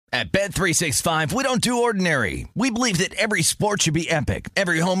At Bet365, we don't do ordinary. We believe that every sport should be epic.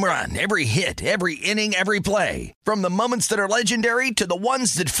 Every home run, every hit, every inning, every play. From the moments that are legendary to the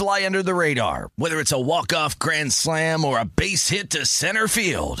ones that fly under the radar. Whether it's a walk-off grand slam or a base hit to center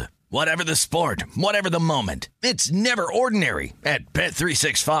field. Whatever the sport, whatever the moment. It's never ordinary at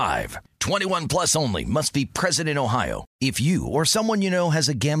Bet365. 21 plus only. Must be present in Ohio. If you or someone you know has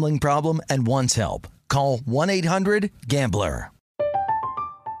a gambling problem and wants help, call 1-800-GAMBLER.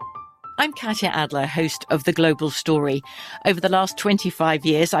 I'm Katya Adler, host of The Global Story. Over the last 25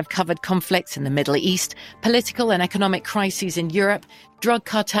 years, I've covered conflicts in the Middle East, political and economic crises in Europe, drug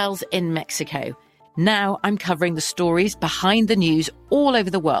cartels in Mexico. Now I'm covering the stories behind the news all over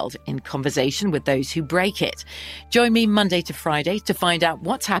the world in conversation with those who break it. Join me Monday to Friday to find out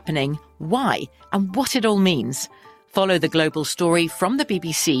what's happening, why, and what it all means. Follow The Global Story from the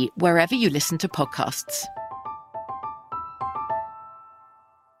BBC wherever you listen to podcasts.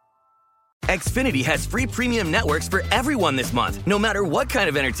 Xfinity has free premium networks for everyone this month, no matter what kind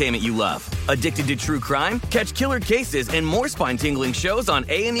of entertainment you love. Addicted to true crime? Catch killer cases and more spine-tingling shows on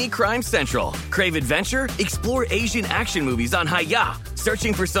A&E Crime Central. Crave adventure? Explore Asian action movies on Hi-YAH.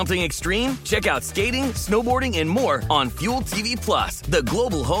 Searching for something extreme? Check out skating, snowboarding, and more on Fuel TV Plus, the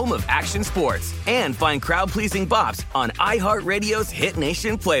global home of action sports. And find crowd-pleasing bops on iHeartRadio's Hit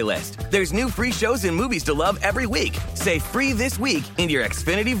Nation playlist. There's new free shows and movies to love every week. Say free this week in your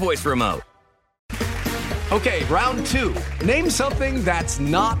Xfinity voice remote. Okay, round two. Name something that's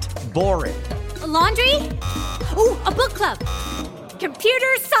not boring. A laundry? Ooh, a book club. Computer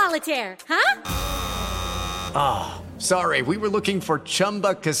solitaire, huh? Ah, sorry, we were looking for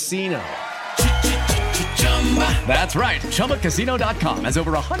Chumba Casino. That's right, ChumbaCasino.com has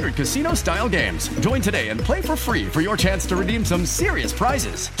over 100 casino-style games. Join today and play for free for your chance to redeem some serious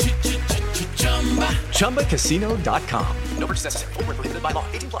prizes. ChumbaCasino.com. No purchase necessary. Void where prohibited by law.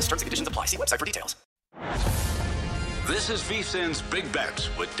 18 plus. Terms and conditions apply. See website for details. This is VSiN's Big Bets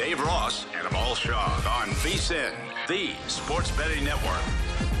with Dave Ross and Amal Shaw on VSiN, the sports betting network.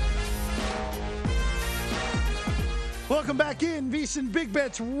 Welcome back in. VSiN Big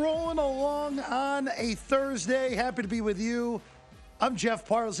Bets rolling along on a Thursday. Happy to be with you. I'm Jeff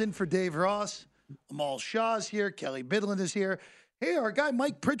Parles in for Dave Ross. Amal Shaw's here. Kelly Bidlin is here. Hey, our guy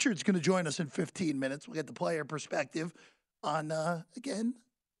Mike Pritchard's going to join us in 15 minutes. We'll get the player perspective on, again,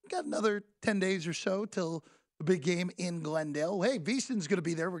 got another 10 days or so till the big game in Glendale. Hey, VSiN's going to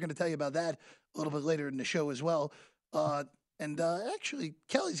be there. We're going to tell you about that a little bit later in the show as well. Actually,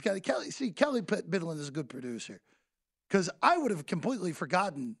 Kelly Bidlin is a good producer. Because I would have completely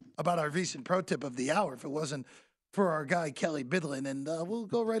forgotten about our VSiN Pro Tip of the hour if it wasn't for our guy, Kelly Bidlin. And we'll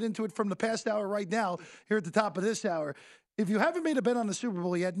go right into it from the past hour right now, here at the top of this hour. If you haven't made a bet on the Super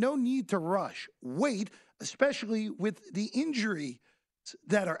Bowl yet, no need to rush. Wait, especially with the injuries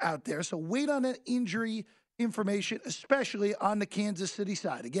that are out there. So wait on that injury information, especially on the Kansas City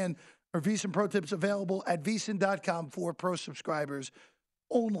side. Again, our VSiN Pro Tips available at VSiN.com for pro subscribers.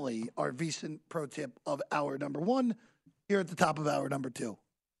 Only our VSiN Pro Tip of hour number one. Here at the top of hour number two.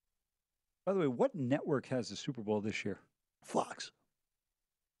 By the way, what network has the Super Bowl this year? Fox.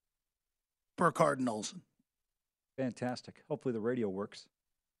 Burkhardt and Olsen. Fantastic. Hopefully the radio works.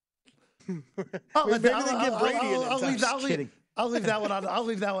 I'll leave that one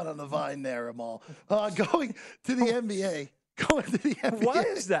on the vine there, Amal. Going to the NBA. Why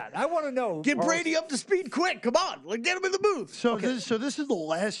is that? I want to know. Get Brady up to speed quick. Come on. Get him in the booth. So this is the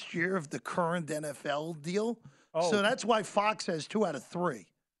last year of the current NFL deal. Oh. So that's why Fox has 2 out of 3.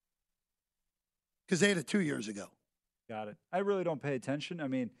 Because they had it 2 years ago. Got it. I really don't pay attention. I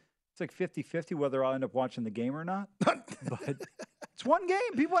mean, it's like 50-50 whether I'll end up watching the game or not. But it's one game.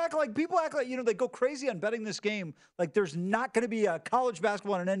 People act like, they go crazy on betting this game. Like there's not going to be a college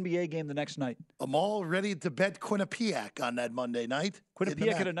basketball and an NBA game the next night. I'm all ready to bet Quinnipiac on that Monday night.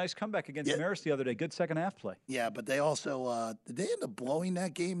 Quinnipiac had a nice comeback against Marist the other day. Good second half play. Yeah, but they also, did they end up blowing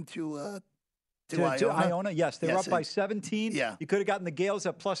that game to Iona? Yes, they were up by 17. Yeah. You could have gotten the Gales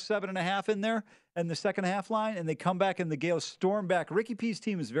at plus 7.5 in there and the second half line, and they come back and the Gales storm back. Ricky P's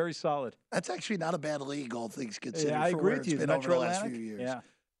team is very solid. That's actually not a bad league, all things considered. Yeah, I agree with you. It's been over the last few years. Yeah.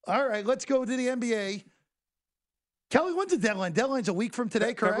 All right, let's go to the NBA. Kelly, when's the deadline? Deadline's a week from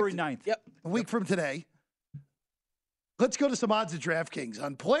today, correct? February 9th. Yep. A week from today. Let's go to some odds at DraftKings.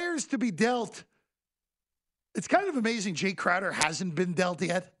 On players to be dealt, it's kind of amazing Jay Crowder hasn't been dealt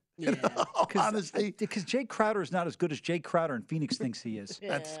yet. Yeah, honestly. Because Jay Crowder is not as good as Jay Crowder in Phoenix thinks he is.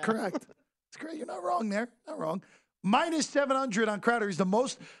 That's correct. That's great. You're not wrong there. Not wrong. Minus 700 on Crowder. He's the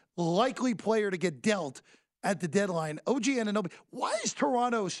most likely player to get dealt at the deadline. OG Anunoby. Why is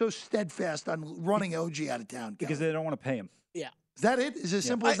Toronto so steadfast on running OG out of town? Because they don't want to pay him. Yeah. Is that it? Is it as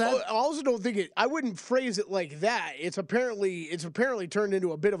simple as that? I also don't think I wouldn't phrase it like that. It's apparently turned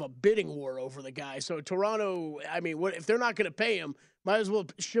into a bit of a bidding war over the guy. So Toronto, I mean, if they're not going to pay him, might as well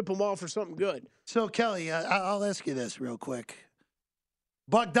ship him off for something good. So, Kelly, I'll ask you this real quick.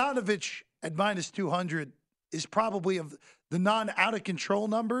 Bogdanovich at -200 is probably, of the non-out-of-control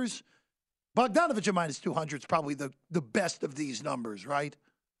numbers, Bogdanovich at -200 is probably the best of these numbers, right?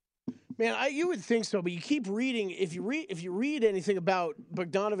 Man, you would think so, but you keep reading. If you read anything about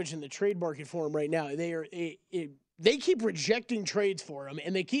Bogdanovich in the trade market for him right now, they keep rejecting trades for him,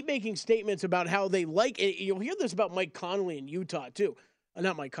 and they keep making statements about how they like it. You'll hear this about Mike Conley in Utah too.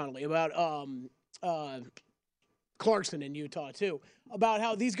 Not Mike Conley, about Clarkson in Utah too. About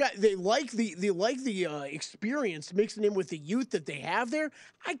how these guys they like the experience mixing in with the youth that they have there.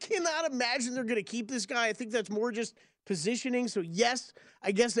 I cannot imagine they're going to keep this guy. I think that's more just positioning. So yes,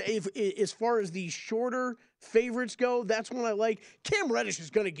 I guess if as far as the shorter favorites go, that's one I like. Cam Reddish is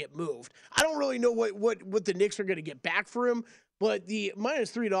going to get moved. I don't really know what the Knicks are going to get back for him, but the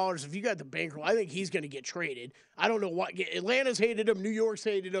 -$3, if you got the bankroll, I think he's going to get traded. I don't know why. Atlanta's hated him. New York's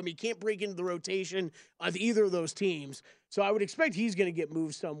hated him. He can't break into the rotation of either of those teams. So I would expect he's going to get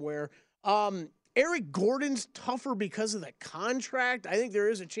moved somewhere. Eric Gordon's tougher because of the contract. I think there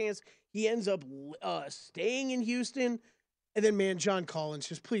is a chance he ends up staying in Houston. And then, man, John Collins,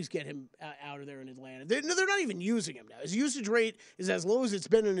 just please get him out of there in Atlanta. They're not even using him now. His usage rate is as low as it's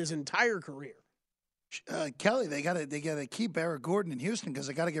been in his entire career. Kelly, they gotta keep Eric Gordon in Houston because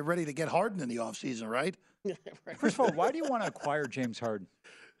they got to get ready to get Harden in the offseason, right? Right. First of all, why do you want to acquire James Harden?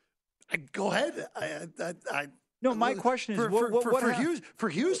 Go ahead. No, my question is, for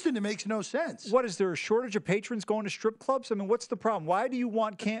Houston, it makes no sense. What, is there a shortage of patrons going to strip clubs? I mean, what's the problem? Why do you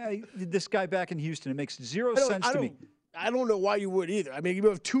want this guy back in Houston? It makes zero sense to me. I don't know why you would either. I mean, you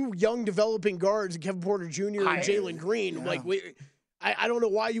have two young developing guards, Kevin Porter Jr. and Jalen Green. Yeah. I don't know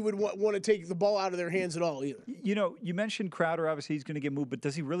why you would want to take the ball out of their hands at all either. You know, you mentioned Crowder. Obviously, he's going to get moved, but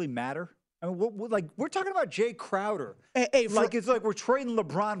does he really matter? I mean, we're talking about Jay Crowder. Hey, it's like we're trading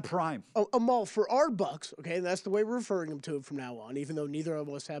LeBron Prime. Amal, for our Bucks, okay, and that's the way we're referring them to from now on, even though neither of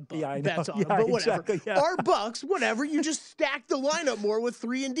us have bets on them, but whatever. Exactly, yeah. Our Bucks, whatever, you just stack the lineup more with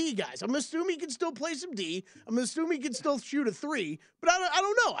 3 and D guys. I'm assuming he can still play some D. I'm assuming he can still shoot a 3, but I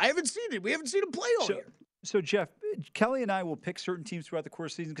don't know. I haven't seen it. We haven't seen him play all year. So, Jeff, Kelly and I will pick certain teams throughout the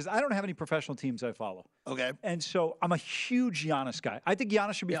course of the season because I don't have any professional teams I follow. Okay. And so I'm a huge Giannis guy. I think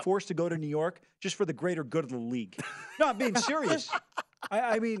Giannis should be forced to go to New York just for the greater good of the league. No, I'm being serious.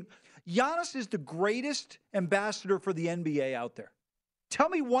 I mean, Giannis is the greatest ambassador for the NBA out there. Tell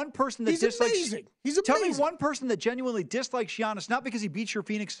me one person that dislikes. Amazing. He's amazing. Tell me one person that genuinely dislikes Giannis, not because he beat your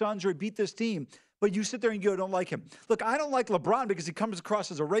Phoenix Suns or he beat this team, but you sit there and you go, don't like him. Look, I don't like LeBron because he comes across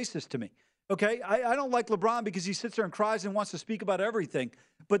as a racist to me. Okay, I don't like LeBron because he sits there and cries and wants to speak about everything.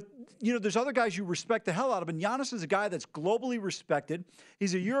 But, you know, there's other guys you respect the hell out of. And Giannis is a guy that's globally respected.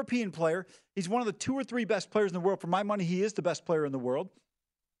 He's a European player. He's one of the 2 or 3 best players in the world. For my money, he is the best player in the world.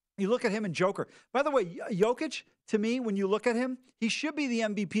 You look at him and Joker. By the way, Jokic, to me, when you look at him, he should be the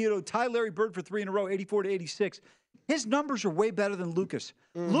MVP. It'll tie Larry Bird for 3 in a row, 84-86. His numbers are way better than Luka's.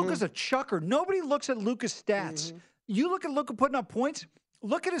 Mm-hmm. Luka's a chucker. Nobody looks at Luka's stats. Mm-hmm. You look at Luka putting up points.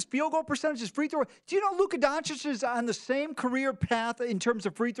 Look at his field goal percentage, his free throw. Do you know Luka Doncic is on the same career path in terms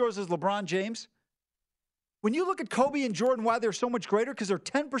of free throws as LeBron James? When you look at Kobe and Jordan, why they're so much greater? Because they're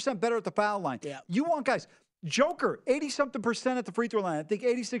 10% better at the foul line. Yeah. You want guys. Joker, 80-something% at the free throw line. I think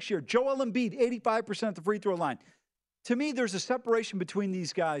 86 year. Joel Embiid, 85% at the free throw line. To me, there's a separation between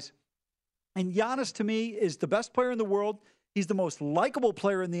these guys. And Giannis, to me, is the best player in the world. He's the most likable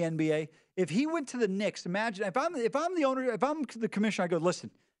player in the NBA. If he went to the Knicks, imagine if I'm the owner, if I'm the commissioner, I go,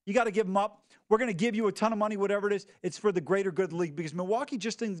 listen, you got to give him up. We're going to give you a ton of money, whatever it is. It's for the greater good of the league because Milwaukee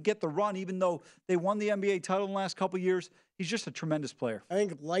just didn't get the run, even though they won the NBA title in the last couple of years. He's just a tremendous player. I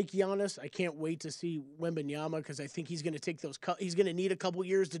think, like Giannis, I can't wait to see Wembanyama because I think he's going to take those. He's going to need a couple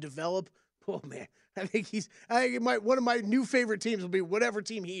years to develop. Oh man, I think one of my new favorite teams will be whatever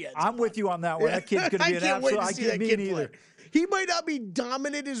team he is. I'm with you on that one. That kid's going to be an absolute. I can't me neither. He might not be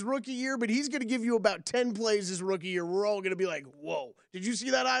dominant his rookie year, but he's going to give you about 10 plays his rookie year. We're all going to be like, whoa. Did you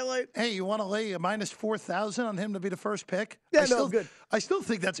see that highlight? Hey, you want to lay a -4,000 on him to be the first pick? Yeah, good. I still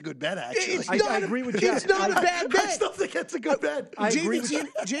think that's a good bet, actually. I agree with Jeff. It's not a bad bet. I still think that's a good bet.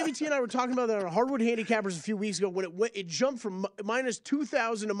 JVT and I were talking about that on Hardwood Handicappers a few weeks ago when it jumped from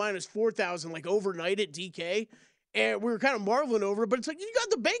 -2,000 to -4,000 like overnight at DK. And we were kind of marveling over it, but it's like, you got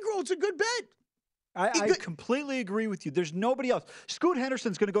the bankroll. It's a good bet. I completely agree with you. There's nobody else. Scoot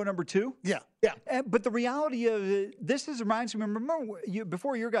Henderson's going to go number 2. Yeah. But the reality of it, reminds me, remember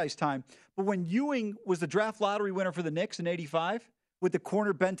before your guys' time, but when Ewing was the draft lottery winner for the Knicks in '85 with the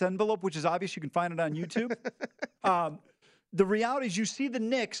corner bent envelope, which is obvious, you can find it on YouTube. The reality is you see the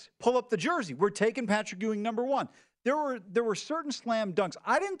Knicks pull up the jersey. We're taking Patrick Ewing number 1. There were certain slam dunks.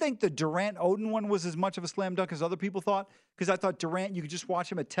 I didn't think the Durant-Oden one was as much of a slam dunk as other people thought, because I thought Durant, you could just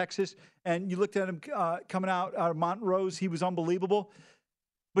watch him at Texas, and you looked at him coming out of Montrose. He was unbelievable.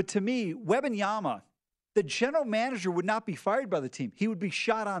 But to me, Wembanyama, the general manager would not be fired by the team. He would be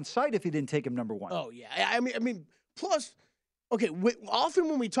shot on sight if he didn't take him number 1. Oh, yeah. I mean, plus, okay, often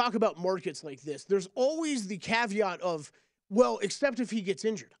when we talk about markets like this, there's always the caveat of, well, except if he gets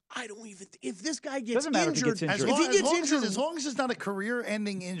injured. I don't even. If this guy gets injured, as long as it's not a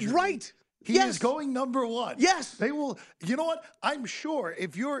career-ending injury, right? He is going number 1. Yes, they will. You know what? I'm sure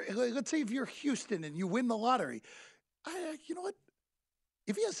if let's say if you're Houston and you win the lottery, you know what?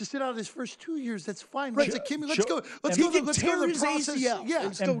 If he has to sit out his first 2 years, that's fine. Right. Let's go. Let's go through the process. ACL yeah,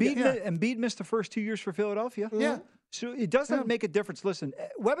 Embiid missed the first 2 years for Philadelphia. Yeah. So it doesn't make a difference. Listen,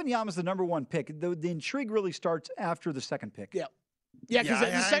 Wembanyama's the number 1 pick. The intrigue really starts after the second pick. Yeah, because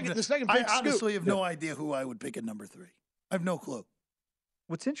the second pick. I honestly have no idea who I would pick at number 3. I have no clue.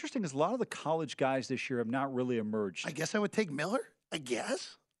 What's interesting is a lot of the college guys this year have not really emerged. I guess I would take Miller. I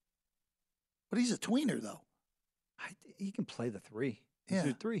guess, but he's a tweener though. He can play the 3. Yeah,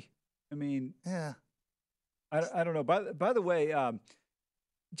 the 3. I mean, yeah. I don't know. By the way.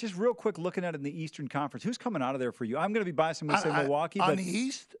 Just real quick, looking at it in the Eastern Conference, who's coming out of there for you? I'm going to be biased. I'm going to say Milwaukee. On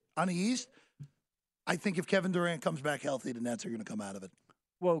the East, I think if Kevin Durant comes back healthy, the Nets are going to come out of it.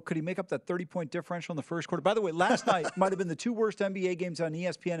 Well, could he make up that 30-point differential in the first quarter? By the way, last night might have been the 2 worst NBA games on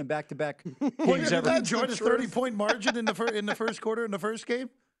ESPN and back-to-back games ever. Did you enjoy the 30-point margin in the first quarter in the first game?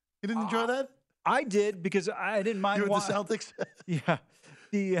 You didn't enjoy that? I did, because I didn't mind. You were the Celtics? Yeah.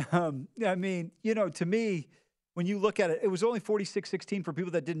 I mean, to me, when you look at it, it was only 46-16 for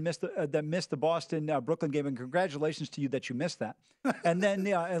people that didn't miss the Boston Brooklyn game, and congratulations to you that you missed that. And then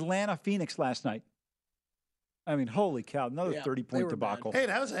Atlanta Phoenix last night. I mean, holy cow! Another 30-point debacle. Hey,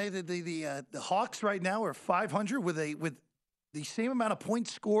 the Hawks right now are 500 with the same amount of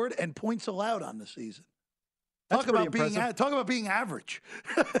points scored and points allowed on the season. Talk about being average.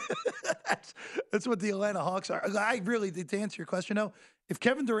 That's what the Atlanta Hawks are. I really, to answer your question, if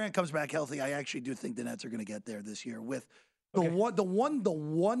Kevin Durant comes back healthy, I actually do think the Nets are going to get there this year. With the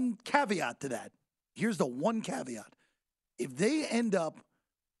one caveat to that. Here's the one caveat: if they end up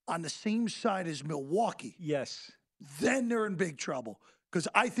on the same side as Milwaukee, yes, then they're in big trouble, because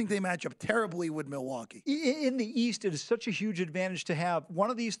I think they match up terribly with Milwaukee. In the East, it is such a huge advantage to have one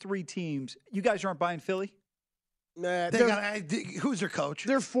of these 3 teams. You guys aren't buying Philly? Who's their coach?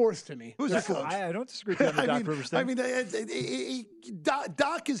 They're 4th to me. Who's their coach? I don't disagree with the Doc Rivers thing. I mean,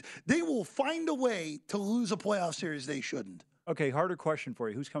 Doc is. They will find a way to lose a playoff series they shouldn't. Okay, harder question for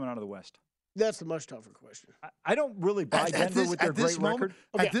you. Who's coming out of the West? That's a much tougher question. I don't really buy Denver with their great record.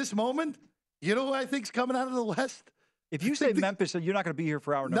 At this moment, you know who I think's coming out of the West? If you say Memphis, you're not going to be here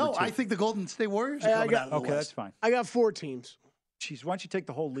for hour number 2. No, I think the Golden State Warriors are coming out of the West. Okay, that's fine. I got 4 teams. Jeez, why don't you take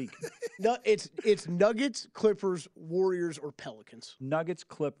the whole league? No, it's Nuggets, Clippers, Warriors, or Pelicans. Nuggets,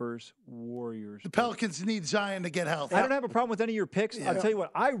 Clippers, Warriors. The Pelicans need Zion to get healthy. I don't have a problem with any of your picks. Yeah. I'll tell you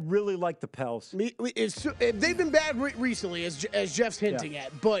what, I really like the Pels. They've been bad recently, as Jeff's hinting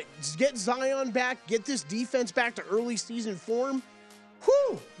at. But get Zion back, get this defense back to early season form.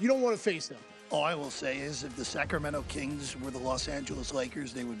 Whew, you don't want to face them. All I will say is, if the Sacramento Kings were the Los Angeles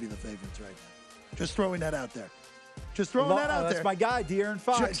Lakers, they would be the favorites right now. Just throwing that out there. Just throwing that out there. That's my guy, De'Aaron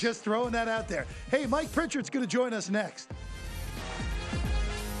Fox. Just throwing that out there. Hey, Mike Pritchard's going to join us next.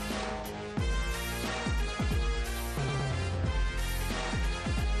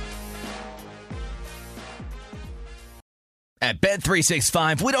 At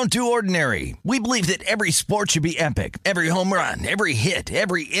Bet365, we don't do ordinary. We believe that every sport should be epic. Every home run, every hit,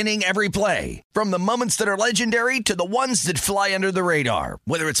 every inning, every play. From the moments that are legendary to the ones that fly under the radar.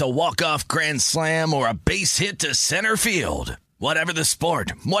 Whether it's a walk-off grand slam or a base hit to center field. Whatever the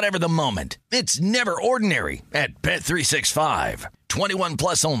sport, whatever the moment. It's never ordinary at Bet365. 21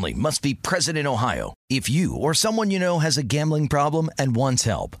 plus only. Must be present in Ohio. If you or someone you know has a gambling problem and wants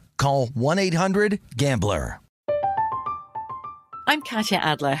help, call 1-800-GAMBLER. I'm Katya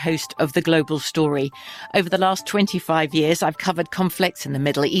Adler, host of The Global Story. Over the last 25 years, I've covered conflicts in the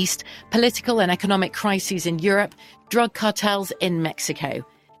Middle East, political and economic crises in Europe, drug cartels in Mexico.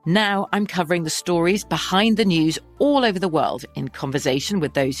 Now I'm covering the stories behind the news all over the world in conversation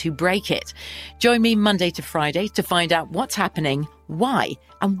with those who break it. Join me Monday to Friday to find out what's happening, why,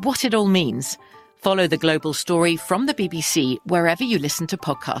 and what it all means. Follow The Global Story from the BBC wherever you listen to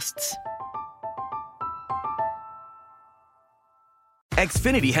podcasts.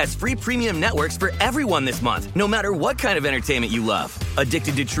 Xfinity has free premium networks for everyone this month, no matter what kind of entertainment you love.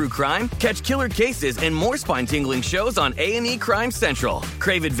 Addicted to true crime? Catch killer cases and more spine-tingling shows on A&E Crime Central.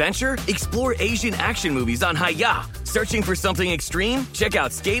 Crave adventure? Explore Asian action movies on Hi-YAH. Searching for something extreme? Check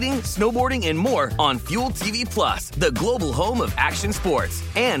out skating, snowboarding, and more on Fuel TV Plus, the global home of action sports.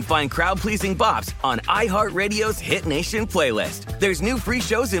 And find crowd-pleasing bops on iHeartRadio's Hit Nation playlist. There's new free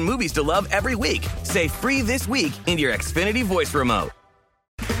shows and movies to love every week. Say free this week in your Xfinity voice remote.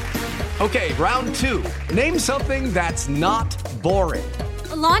 Okay, round two. Name something that's not boring.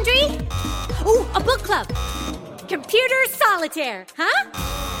 A laundry? Ooh, a book club. Computer solitaire, huh?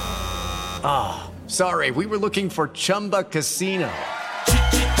 Ah, sorry, we were looking for Chumba Casino.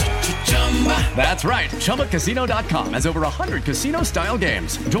 That's right, ChumbaCasino.com has over 100 casino-style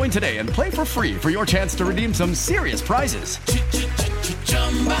games. Join today and play for free for your chance to redeem some serious prizes.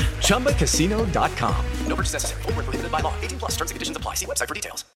 ChumbaCasino.com. No purchase necessary. Void where prohibited by law. 18 plus. Terms and conditions apply. See website for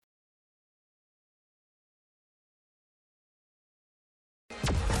details.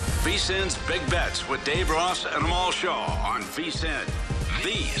 VSiN's Big Bets with Dave Ross and Amal Shaw on VSiN,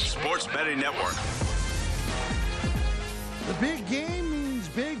 the sports betting network. The big game means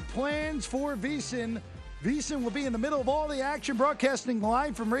big plans for VSiN. VSiN will be in the middle of all the action, broadcasting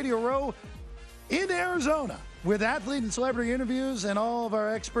live from Radio Row in Arizona with athlete and celebrity interviews and all of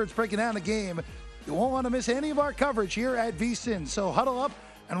our experts breaking down the game. You won't want to miss any of our coverage here at VSiN. So huddle up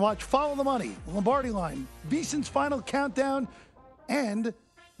and watch Follow the Money, Lombardi Line, VSiN's Final Countdown, and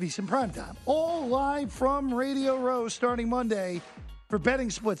VSiN Primetime. All live from Radio Row starting Monday for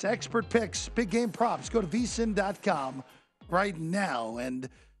betting splits, expert picks, big game props. Go to VSiN.com right now. And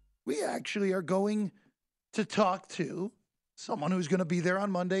we actually are going to talk to someone who's going to be there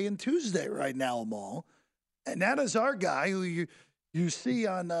on Monday and Tuesday right now, Amal. And that is our guy who you see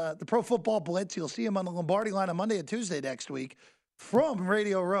on the Pro Football Blitz. You'll see him on the Lombardi Line on Monday and Tuesday next week from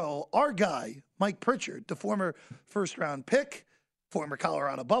Radio Row. Our guy, Mike Pritchard, the former first-round pick, former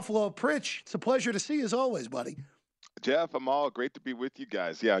Colorado Buffalo. Pritch, it's a pleasure to see you as always, buddy. Jeff, Amal, great to be with you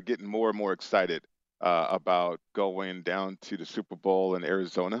guys. Yeah, getting more and more excited about going down to the Super Bowl in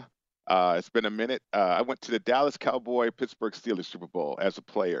Arizona. It's been a minute. I went to the Dallas Cowboy-Pittsburgh Steelers Super Bowl as a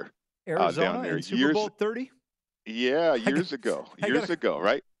player. Arizona down there. in Super Bowl 30? Yeah, years ago,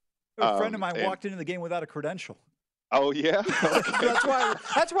 right? A friend of mine walked into the game without a credential. Oh, yeah? Okay.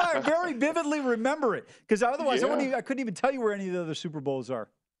 That's why I very vividly remember it, because otherwise I couldn't even tell you where any of the other Super Bowls are.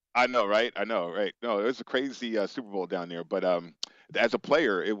 I know, right? No, it was a crazy Super Bowl down there. But as a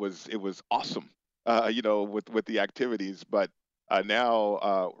player, it was awesome, with the activities. But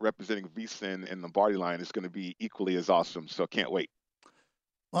now representing VSiN and Lombardi Line is going to be equally as awesome. So can't wait.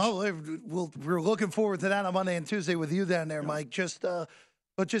 Well, we're looking forward to that on Monday and Tuesday with you down there, Mike.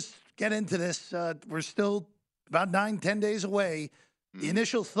 But just get into this. We're still about 9-10 days away. The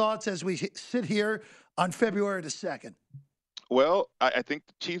initial thoughts as we sit here on February the 2nd. Well, I think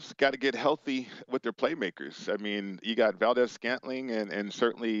the Chiefs got to get healthy with their playmakers. I mean, you got Valdez-Scantling and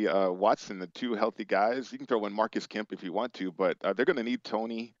certainly Watson, the two healthy guys. You can throw in Marcus Kemp if you want to, but they're going to need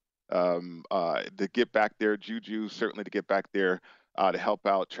Tony to get back there, Juju certainly to get back there to help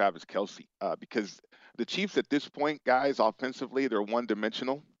out Travis Kelce, because the Chiefs at this point, guys, offensively, they're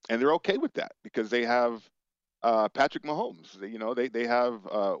one-dimensional, and they're okay with that because they have Patrick Mahomes. They have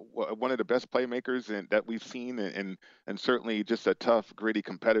one of the best playmakers that we've seen, and certainly just a tough, gritty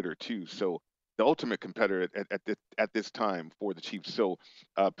competitor too. So the ultimate competitor at this time for the Chiefs. So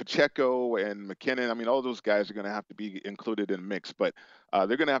Pacheco and McKinnon, I mean, all those guys are going to have to be included in the mix, but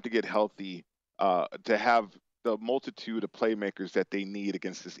they're going to have to get healthy to have the multitude of playmakers that they need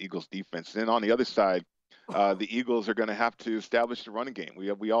against this Eagles defense. And on the other side, the Eagles are going to have to establish the running game.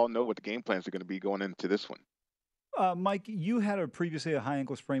 We all know what the game plans are going to be going into this one. Mike, you had previously a high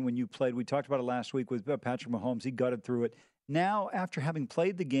ankle sprain when you played. We talked about it last week with Patrick Mahomes. He gutted through it. Now, after having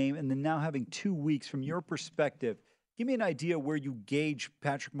played the game and then now having 2 weeks, from your perspective, give me an idea where you gauge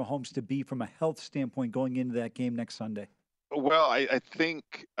Patrick Mahomes to be from a health standpoint going into that game next Sunday. Well, I think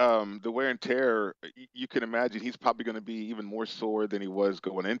the wear and tear, you can imagine he's probably going to be even more sore than he was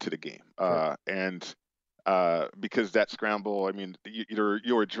going into the game. Sure. And because that scramble, I mean, your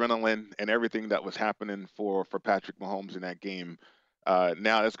adrenaline and everything that was happening for Patrick Mahomes in that game,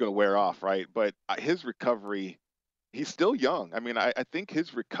 now that's going to wear off, right? But his recovery, he's still young. I mean, I think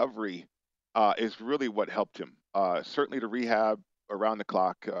his recovery is really what helped him. Certainly the rehab, around the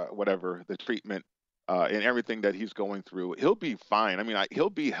clock, whatever, the treatment, and everything that he's going through, he'll be fine. I mean, he'll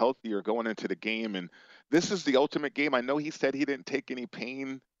be healthier going into the game. And this is the ultimate game. I know he said he didn't take any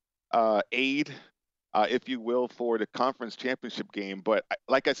pain aid if you will, for the conference championship game. But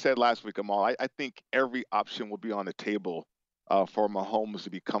like I said last week, Amal, I think every option will be on the table for Mahomes to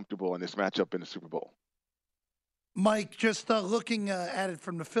be comfortable in this matchup in the Super Bowl. Mike, just looking at it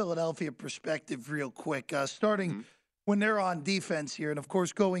from the Philadelphia perspective real quick, starting when they're on defense here, and of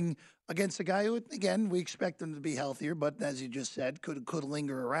course going against a guy who, again, we expect him to be healthier, but as you just said, could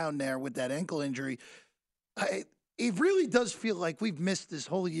linger around there with that ankle injury. It really does feel like we've missed this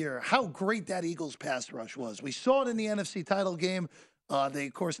whole year how great that Eagles pass rush was. We saw it in the NFC title game. They,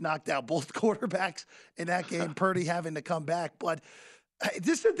 of course, knocked out both quarterbacks in that game, Purdy having to come back. But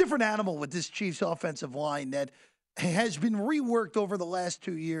this is a different animal with this Chiefs offensive line that has been reworked over the last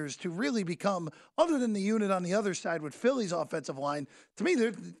 2 years to really become, other than the unit on the other side with Philly's offensive line, to me,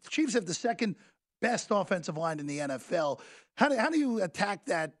 the Chiefs have the second best offensive line in the NFL. How do you attack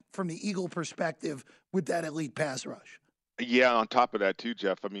that from the Eagle perspective with that elite pass rush? Yeah, on top of that too,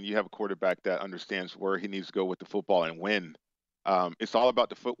 Jeff, I mean, you have a quarterback that understands where he needs to go with the football and win. It's all about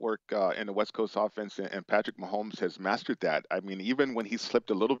the footwork in the West Coast offense, and Patrick Mahomes has mastered that. I mean, even when he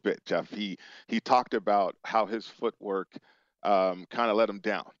slipped a little bit, Jeff, he talked about how his footwork kind of let him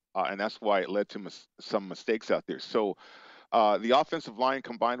down, and that's why it led to some mistakes out there. So the offensive line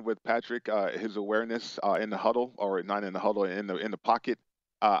combined with Patrick, his awareness in the huddle, or not in the huddle, in the pocket,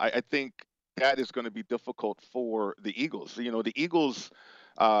 I think that is going to be difficult for the Eagles. You know, the Eagles,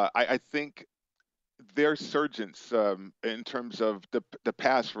 I think their surgeons in terms of the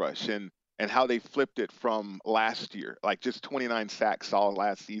pass rush and how they flipped it from last year, like just 29 sacks all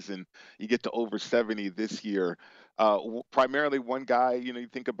last season. You get to over 70 this year. Primarily one guy, you know, you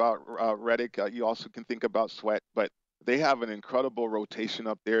think about Reddick, you also can think about Sweat, but they have an incredible rotation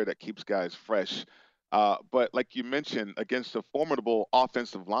up there that keeps guys fresh. But like you mentioned, against a formidable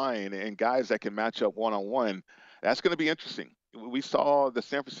offensive line and guys that can match up one-on-one, that's going to be interesting. We saw the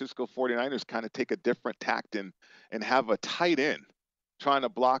San Francisco 49ers kind of take a different tact and have a tight end trying to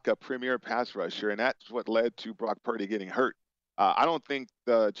block a premier pass rusher, and that's what led to Brock Purdy getting hurt. I don't think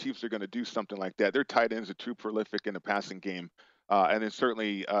the Chiefs are going to do something like that. Their tight ends are too prolific in the passing game, and then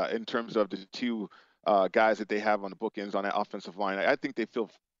certainly in terms of the two guys that they have on the bookends on that offensive line, I think they feel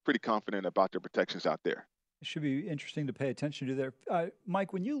pretty confident about their protections out there. It should be interesting to pay attention to there.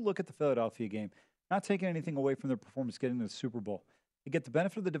 Mike, when you look at the Philadelphia game, not taking anything away from their performance getting to the Super Bowl, they get the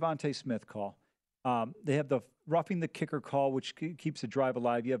benefit of the Devontae Smith call. They have the roughing the kicker call, which keeps the drive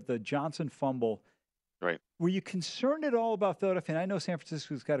alive. You have the Johnson fumble. Right. Were you concerned at all about Philadelphia? And I know San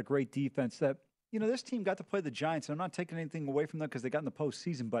Francisco's got a great defense that, you know, this team got to play the Giants, and I'm not taking anything away from them because they got in the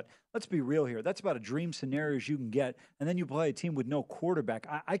postseason, but let's be real here. That's about a dream scenario as you can get, and then you play a team with no quarterback.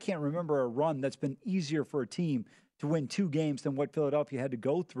 I can't remember a run that's been easier for a team to win 2 games than what Philadelphia had to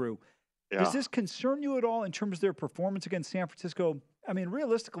go through. Yeah. Does this concern you at all in terms of their performance against San Francisco? I mean,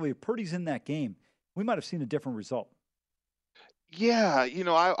 realistically, if Purdy's in that game, we might have seen a different result. Yeah, you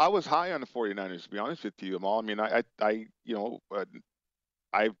know, I was high on the 49ers, to be honest with you, Amal. I mean,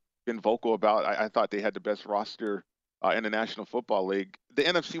 I've been vocal about I thought they had the best roster in the National Football League. The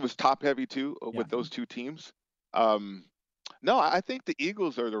NFC was top-heavy, too, with those two teams. No, I think the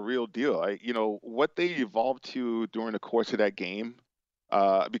Eagles are the real deal. What they evolved to during the course of that game,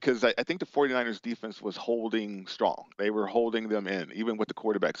 because I think the 49ers defense was holding strong. They were holding them in, even with the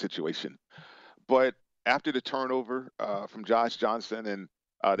quarterback situation. But after the turnover from Josh Johnson and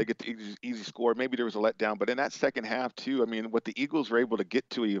they get the easy score, maybe there was a letdown. But in that second half, too, I mean, what the Eagles were able to get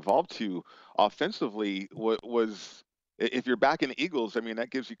to, evolve to offensively was, if you're back in the Eagles, I mean,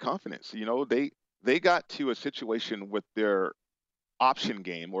 that gives you confidence. You know, they got to a situation with their option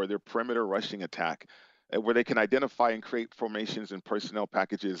game or their perimeter rushing attack where they can identify and create formations and personnel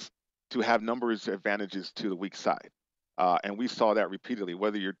packages to have numbers advantages to the weak side. And we saw that repeatedly,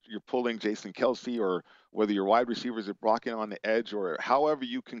 whether you're pulling Jason Kelce or whether your wide receivers are blocking on the edge or however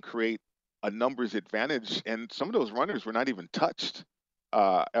you can create a numbers advantage. And some of those runners were not even touched,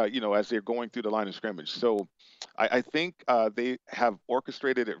 as they're going through the line of scrimmage. So I think they have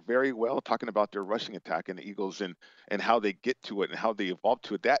orchestrated it very well, talking about their rushing attack in the Eagles and how they get to it and how they evolve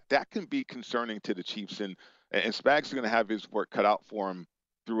to it. That can be concerning to the Chiefs. And Spags is going to have his work cut out for him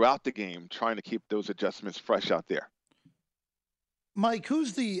throughout the game, trying to keep those adjustments fresh out there. Mike,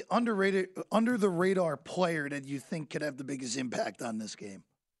 who's the underrated, under the radar player that you think could have the biggest impact on this game?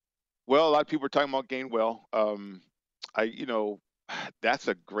 Well, a lot of people are talking about Gainwell. That's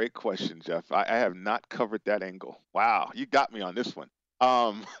a great question, Jeff. I have not covered that angle. Wow, you got me on this one.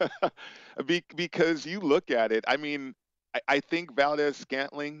 Because you look at it, I mean, I think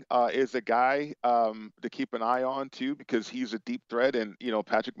Valdez-Scantling is a guy to keep an eye on too, because he's a deep threat, and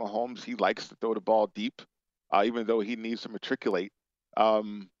Patrick Mahomes, he likes to throw the ball deep, even though he needs to matriculate.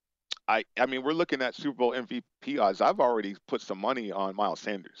 I mean, we're looking at Super Bowl MVP odds. I've already put some money on Miles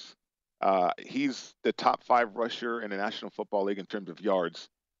Sanders. He's the top 5 rusher in the National Football League in terms of yards.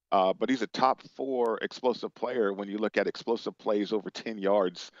 But he's a top 4 explosive player when you look at explosive plays over 10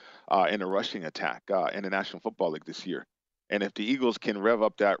 yards in a rushing attack in the National Football League this year. And if the Eagles can rev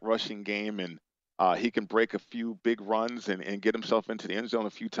up that rushing game and he can break a few big runs and get himself into the end zone a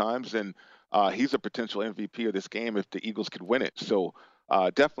few times, then he's a potential MVP of this game if the Eagles could win it. So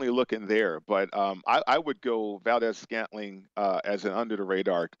definitely looking there. But I would go Valdez-Scantling as an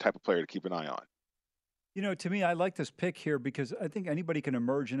under-the-radar type of player to keep an eye on. You know, to me, I like this pick here because I think anybody can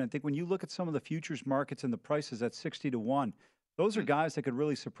emerge. And I think when you look at some of the futures markets and the prices at 60-1, those are guys that could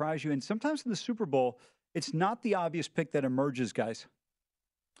really surprise you. And sometimes in the Super Bowl, it's not the obvious pick that emerges, guys.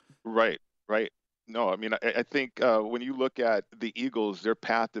 Right. No, I mean, I think when you look at the Eagles, their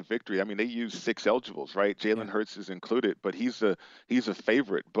path to victory, I mean, they use 6 eligibles, right? Jalen Hurts is included, but he's a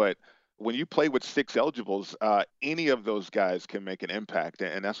favorite. But when you play with 6 eligibles, any of those guys can make an impact,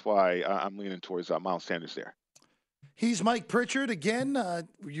 and that's why I'm leaning towards Miles Sanders there. He's Mike Pritchard again.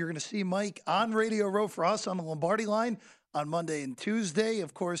 You're going to see Mike on Radio Row for us on the Lombardi line on Monday and Tuesday.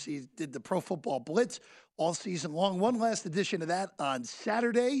 Of course, he did the Pro Football Blitz all season long. One last edition of that on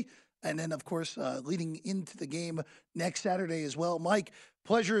Saturday, and then, of course, leading into the game next Saturday as well. Mike,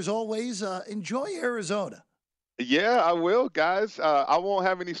 pleasure as always. Enjoy Arizona. Yeah, I will, guys. I won't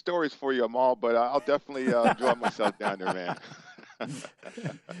have any stories for you, Amal, but I'll definitely enjoy myself down there, man.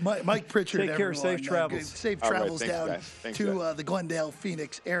 Mike Pritchard. Take care. Safe travels. Safe travels down to the Glendale,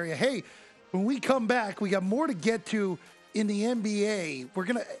 Phoenix area. Hey, when we come back, we got more to get to in the NBA. We're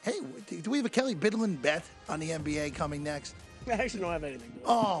going to, hey, do we have a Kelly Bidlin bet on the NBA coming next? I actually don't have anything.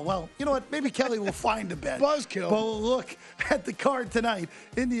 Oh, well, you know what? Maybe Kelly will find a bet. Buzzkill. But we'll look at the card tonight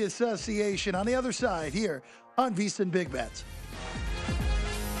in the association on the other side here on VSiN Big Bets.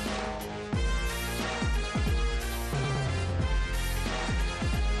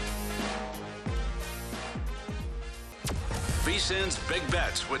 VSiN's Big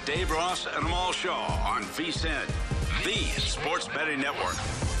Bets with Dave Ross and Amal Shaw on VSiN, the sports betting network.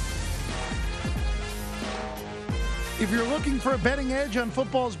 If you're looking for a betting edge on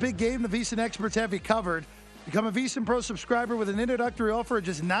football's big game, the VSiN experts have you covered. Become a VSiN Pro subscriber with an introductory offer of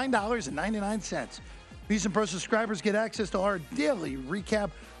just $9.99. VSiN Pro subscribers get access to our daily recap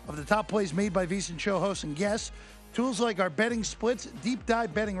of the top plays made by VSiN show hosts and guests, tools like our betting splits, deep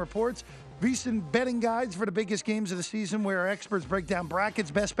dive betting reports, VSiN betting guides for the biggest games of the season where our experts break down brackets,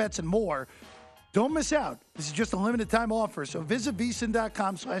 best bets, and more. Don't miss out. This is just a limited time offer, so visit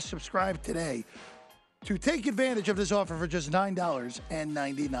VSiN.com/subscribe today to take advantage of this offer for just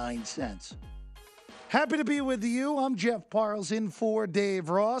 $9.99. Happy to be with you. I'm Jeff Parles in for Dave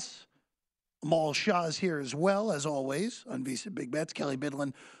Ross. Amal Shaw's here as well, as always, on VSiN Big Bets. Kelly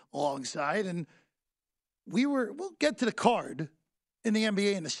Bidlin alongside. And we'll get to the card in the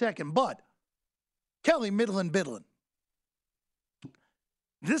NBA in a second, but Kelly Bidlin.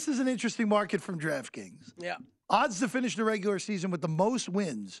 This is an interesting market from DraftKings. Yeah. Odds to finish the regular season with the most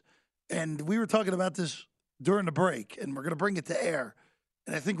wins. And we were talking about this during the break, and we're going to bring it to air.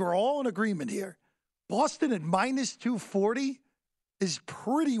 And I think we're all in agreement here. Boston at minus 240 is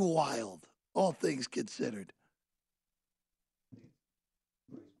pretty wild, all things considered.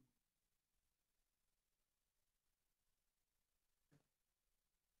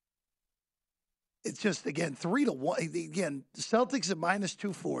 It's just, again, 3-1. Again, the Celtics at minus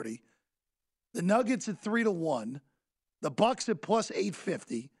 240. The Nuggets at 3-1. The Bucks at plus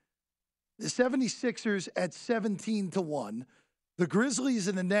 850. The 76ers at 17-1. The Grizzlies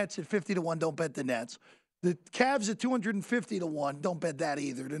and the Nets at 50-1. Don't bet the Nets. The Cavs at 250-1. Don't bet that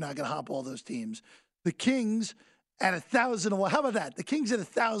either. They're not going to hop all those teams. The Kings at 1,000-1. How about that? The Kings at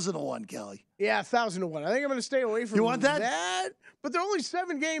 1,000-1, Kelly. Yeah, 1,000-1. I think I'm going to stay away from You want that? But they're only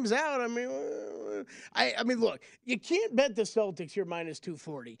 7 games out. I mean, look, you can't bet the Celtics here minus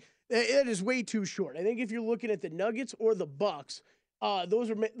 240. It is way too short. I think if you're looking at the Nuggets or the Bucks, those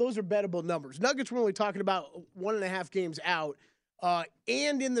are bettable numbers. Nuggets, we're only talking about 1.5 games out,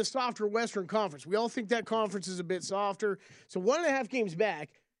 and in the softer Western Conference. We all think that conference is a bit softer. So 1.5 games back,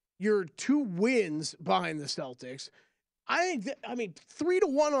 you're 2 wins behind the Celtics. I think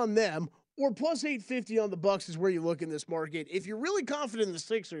 3-1 on them or plus 850 on the Bucks is where you look in this market. If you're really confident in the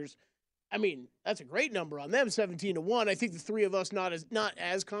Sixers, I mean, that's a great number on them, 17-1. I think the three of us not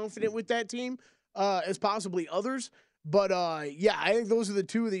as confident with that team as possibly others. But, yeah, I think those are the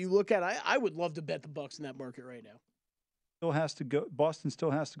two that you look at. I would love to bet the Bucks in that market right now. Boston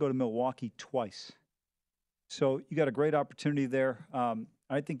still has to go to Milwaukee twice. So you got a great opportunity there.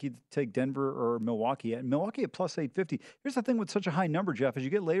 I think you'd take Denver or Milwaukee. And Milwaukee at plus 850. Here's the thing with such a high number, Jeff. As you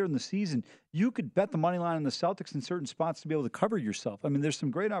get later in the season, you could bet the money line on the Celtics in certain spots to be able to cover yourself. I mean, there's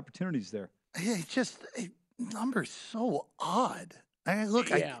some great opportunities there. It's just number's so odd. I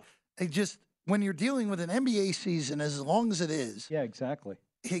just when you're dealing with an NBA season as long as it is. Yeah, exactly.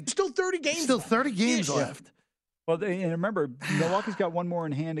 Still 30 games. Still 30 games left. Well, and remember, Milwaukee's got one more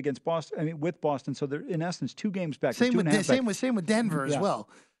in hand against Boston. I mean, with Boston, so they're in essence 2 games back. Same with Denver as well.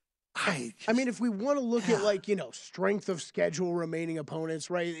 I mean, if we want to look at strength of schedule, remaining opponents,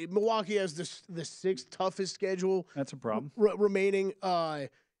 right? Milwaukee has the 6th toughest schedule. That's a problem. Remaining.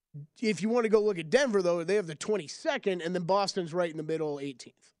 If you want to go look at Denver, though, they have the 22nd, and then Boston's right in the middle,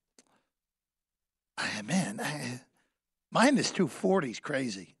 18th. Minus 240 is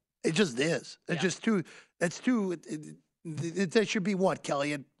crazy. It just is. It's just too. That's too. That should be what,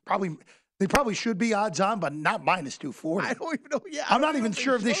 Kelly? They probably should be odds on, but not minus 240. I don't even know. Yeah, I'm not even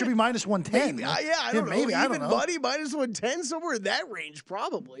sure if they should be minus 110. Maybe, I don't know. Maybe I don't know. Money minus 110, somewhere in that range,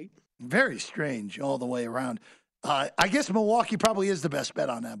 probably. Very strange all the way around. I guess Milwaukee probably is the best bet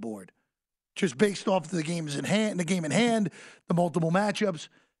on that board, just based off the games in hand, the multiple matchups.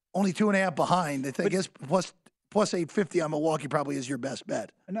 Only 2.5 behind. I guess plus 850 on Milwaukee probably is your best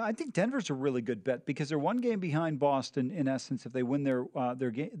bet. No, I think Denver's a really good bet because they're 1 game behind Boston. In essence, if they win their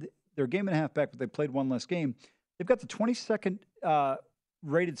game, they're a game and a half back, but they played 1 less game. They've got the 22nd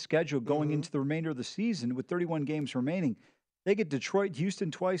rated schedule going into the remainder of the season with 31 games remaining. They get Detroit,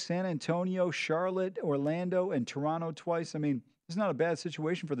 Houston twice, San Antonio, Charlotte, Orlando, and Toronto twice. I mean, it's not a bad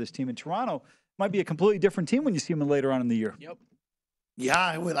situation for this team. And Toronto might be a completely different team when you see them later on in the year. Yep. Yeah,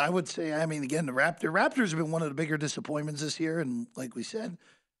 I would say, I mean, again, the Raptors have been one of the bigger disappointments this year. And like we said,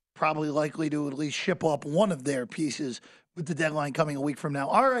 probably likely to at least ship off one of their pieces with the deadline coming a week from now.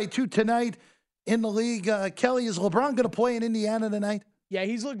 All right, tonight in the league. Kelly, is LeBron going to play in Indiana tonight? Yeah,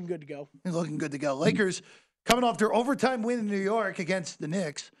 he's looking good to go. He's looking good to go. Lakers coming off their overtime win in New York against the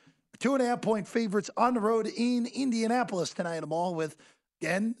Knicks. 2.5-point favorites on the road in Indianapolis tonight. I'm all with,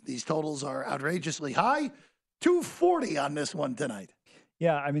 again, these totals are outrageously high. 240 on this one tonight.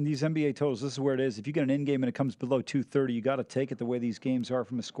 Yeah, I mean, these NBA totals, this is where it is. If you get an end game and it comes below 230, you got to take it the way these games are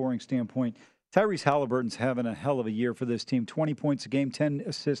from a scoring standpoint. Tyrese Halliburton's having a hell of a year for this team. 20 points a game, 10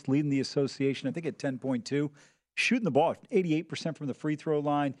 assists, leading the association, I think at 10.2. Shooting the ball, 88% from the free throw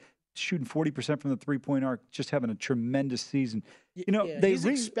line, shooting 40% from the three-point arc, just having a tremendous season. He's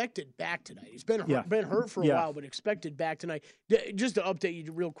expected back tonight. He's been hurt for a while, but expected back tonight. Just to update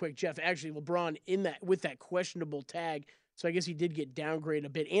you real quick, Jeff, actually LeBron with that questionable tag, so I guess he did get downgraded a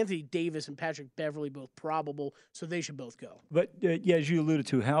bit. Anthony Davis and Patrick Beverley both probable, so they should both go. But, as you alluded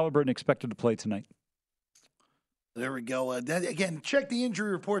to, Halliburton expected to play tonight. There we go. Again, check the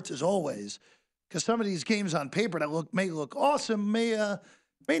injury reports as always, because some of these games on paper that may look awesome may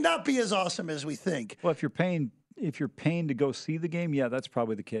not be as awesome as we think. Well, if you're paying to go see the game, yeah, that's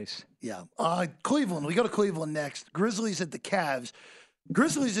probably the case. Yeah. Cleveland. We go to Cleveland next. Grizzlies at the Cavs.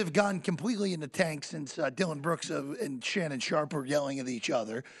 Grizzlies have gone completely in the tank since Dillon Brooks and Shannon Sharpe were yelling at each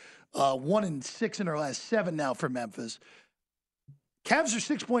other. 1-6 in their last 7 now for Memphis. Cavs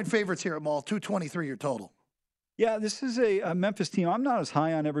are 6-point favorites here at Mall. 223 your total. Yeah, this is a Memphis team. I'm not as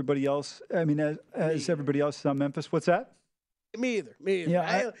high on everybody else. I mean, as everybody else is on Memphis. What's that? Me either.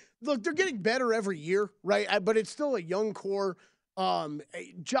 Yeah, look, they're getting better every year, right? But it's still a young core.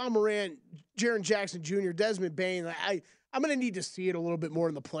 John Morant, Jaren Jackson Jr., Desmond Bane. I'm going to need to see it a little bit more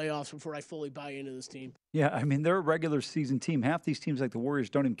in the playoffs before I fully buy into this team. Yeah, I mean, they're a regular season team. Half these teams, like the Warriors,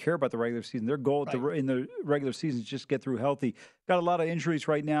 don't even care about the regular season. Their goal in the regular season is just get through healthy. Got a lot of injuries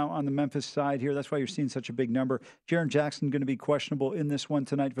right now on the Memphis side here. That's why you're seeing such a big number. Jaren Jackson going to be questionable in this one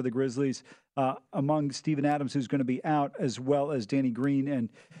tonight for the Grizzlies, among Steven Adams, who's going to be out, as well as Danny Green. And,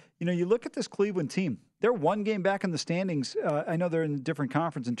 you look at this Cleveland team. They're 1 game back in the standings. I know they're in a different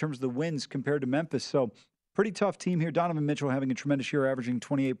conference in terms of the wins compared to Memphis. So, pretty tough team here. Donovan Mitchell having a tremendous year, averaging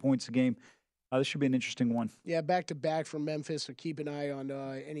 28 points a game. This should be an interesting one. Yeah, back-to-back from Memphis, so keep an eye on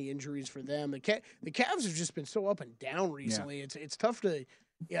any injuries for them. The Cavs have just been so up and down recently. Yeah. It's tough to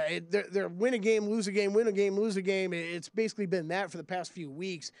they're win a game, lose a game, win a game, lose a game. It's basically been that for the past few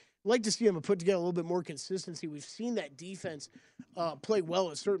weeks. I'd like to see them put together a little bit more consistency. We've seen that defense play well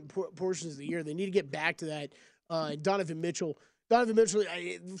at certain portions of the year. They need to get back to that. Donovan Mitchell,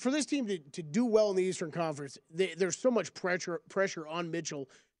 for this team to do well in the Eastern Conference, there's so much pressure on Mitchell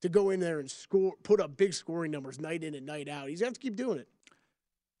to go in there and score, put up big scoring numbers night in and night out. He's going to have to keep doing it.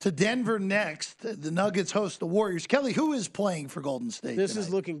 To Denver next, the Nuggets host the Warriors. Kelly, who is playing for Golden State This tonight? is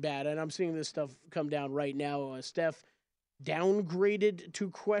looking bad, and I'm seeing this stuff come down right now. Steph downgraded to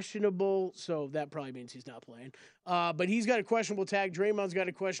questionable, so that probably means he's not playing. But he's got a questionable tag. Draymond's got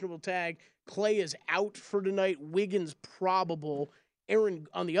a questionable tag. Clay is out for tonight. Wiggins probable. Aaron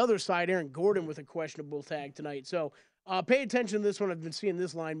on the other side, Aaron Gordon with a questionable tag tonight. So pay attention to this one. I've been seeing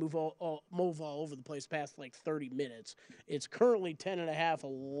this line move all over the place past like 30 minutes. It's currently 10.5,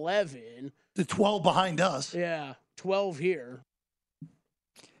 11. The 12 behind us. Yeah, 12 here.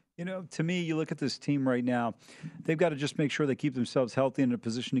 You know, to me, you look at this team right now, they've got to just make sure they keep themselves healthy and in a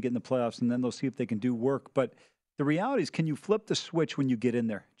position to get in the playoffs, and then they'll see if they can do work. But the reality is, can you flip the switch when you get in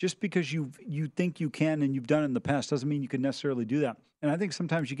there? Just because you think you can and you've done it in the past doesn't mean you can necessarily do that. And I think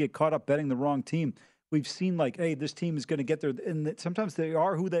sometimes you get caught up betting the wrong team. We've seen like, hey, this team is going to get there. And sometimes they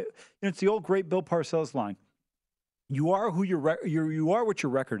are who they, it's the old great Bill Parcells line. You are who you are what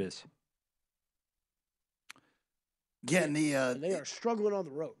your record is. Again, they are struggling on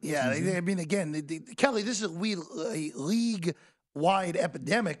the road. Yeah, I mean, again, Kelly, this is a league-wide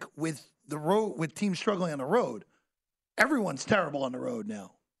epidemic with the road, with teams struggling on the road. Everyone's terrible on the road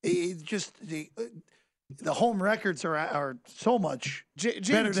now. It's just the home records are so much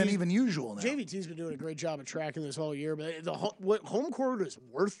better than even usual now. JVT's been doing a great job of tracking this all year, but what home court is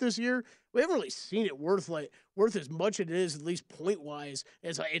worth this year, we haven't really seen it worth as much as it is, at least point-wise.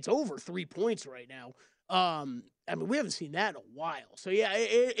 It's over 3 points right now. I mean, we haven't seen that in a while. So, yeah,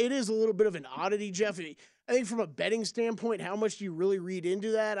 it is a little bit of an oddity, Jeff. I think from a betting standpoint, how much do you really read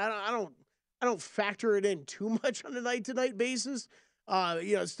into that? I don't factor it in too much on a night-to-night basis.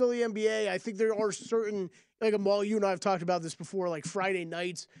 It's still the NBA. I think there are certain, like Amal, you and I have talked about this before, like Friday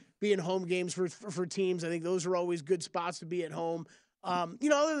nights being home games for teams. I think those are always good spots to be at home.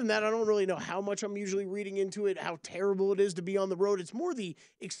 Other than that, I don't really know how much I'm usually reading into it, how terrible it is to be on the road. It's more the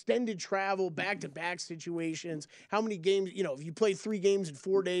extended travel, back-to-back situations, how many games, if you play 3 games in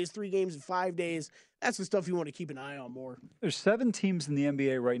 4 days, 3 games in 5 days, that's the stuff you want to keep an eye on more. There's 7 teams in the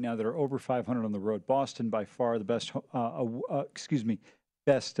NBA right now that are over 500 on the road. Boston, by far, the best,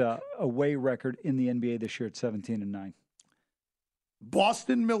 best away record in the NBA this year at 17-9.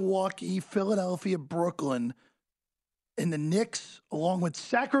 Boston, Milwaukee, Philadelphia, Brooklyn, and the Knicks, along with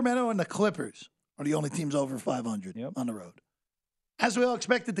Sacramento and the Clippers, are the only teams over 500 on the road. As we all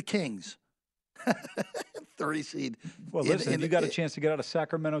expected, the Kings. 30 seed. Well, listen, if you got a chance to get out of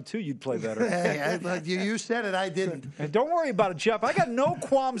Sacramento, too, you'd play better. Hey, you said it. I didn't. Hey, don't worry about it, Jeff. I got no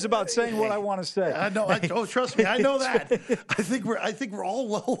qualms about saying what I want to say. I know. Trust me. I know that. I think we're all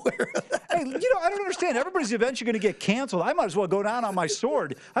well aware of that. Hey, I don't understand. Everybody's eventually going to get canceled. I might as well go down on my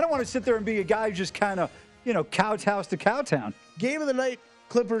sword. I don't want to sit there and be a guy who just kind of, cowhouse to cowtown. Game of the night,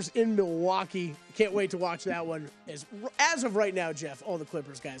 Clippers in Milwaukee. Can't wait to watch that one. As of right now, Jeff, all the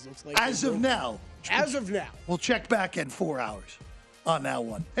Clippers guys looks like. As of now. We'll check back in 4 hours on that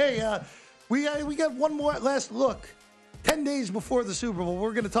one. Hey, we got one more last look. 10 days before the Super Bowl,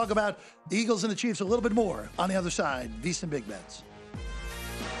 we're going to talk about the Eagles and the Chiefs a little bit more on the other side. VSiN Big Bets.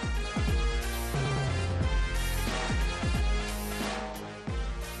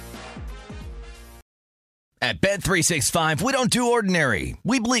 At Bet365, we don't do ordinary.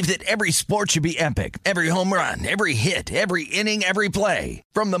 We believe that every sport should be epic. Every home run, every hit, every inning, every play.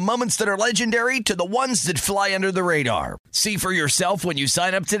 From the moments that are legendary to the ones that fly under the radar. See for yourself when you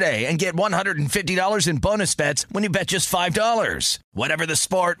sign up today and get $150 in bonus bets when you bet just $5. Whatever the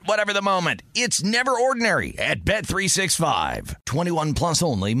sport, whatever the moment, it's never ordinary at Bet365. 21 plus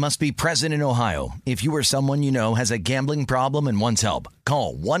only. Must be present in Ohio. If you or someone you know has a gambling problem and wants help,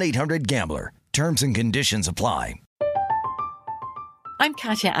 call 1-800-GAMBLER. Terms and conditions apply. I'm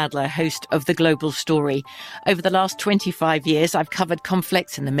Katya Adler, host of The Global Story. Over the last 25 years, I've covered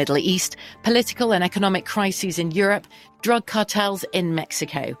conflicts in the Middle East, political and economic crises in Europe, drug cartels in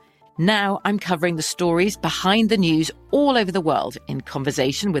Mexico. Now I'm covering the stories behind the news all over the world in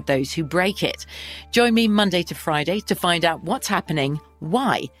conversation with those who break it. Join me Monday to Friday to find out what's happening,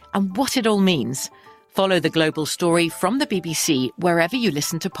 why, and what it all means. Follow The Global Story from the BBC wherever you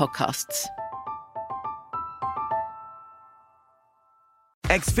listen to podcasts.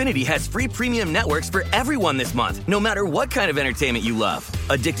 Xfinity has free premium networks for everyone this month, no matter what kind of entertainment you love.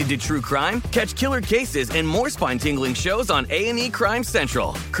 Addicted to true crime? Catch killer cases and more spine-tingling shows on A&E Crime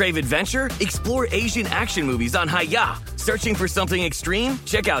Central. Crave adventure? Explore Asian action movies on Hi-YAH. Searching for something extreme?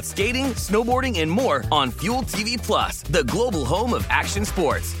 Check out skating, snowboarding, and more on Fuel TV Plus, the global home of action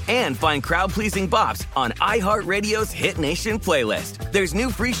sports. And find crowd-pleasing bops on iHeartRadio's Hit Nation playlist. There's new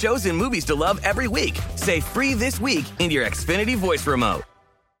free shows and movies to love every week. Say free this week in your Xfinity voice remote.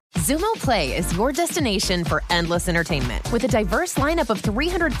 Zumo Play is your destination for endless entertainment. With a diverse lineup of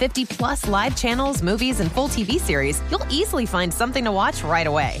 350-plus live channels, movies, and full TV series, you'll easily find something to watch right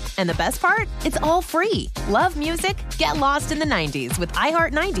away. And the best part? It's all free. Love music? Get lost in the 90s with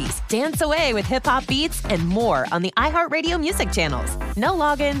iHeart 90s, dance away with hip-hop beats, and more on the iHeartRadio music channels. No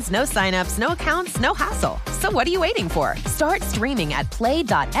logins, no signups, no accounts, no hassle. So what are you waiting for? Start streaming at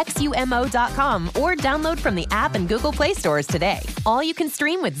play.xumo.com or download from the app and Google Play stores today. All you can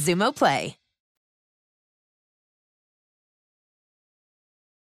stream with Zumo Play.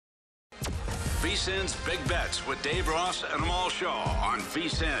 VSiN's Big Bets with Dave Ross and Amal Shaw on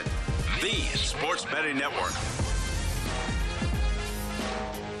VSiN, the sports betting network.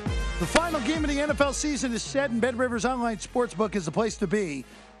 The final game of the NFL season is set, and BetRivers Online Sportsbook is the place to be.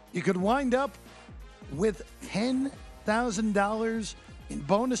 You could wind up with $10,000 in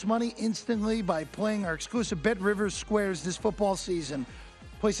bonus money instantly by playing our exclusive BetRivers Squares this football season.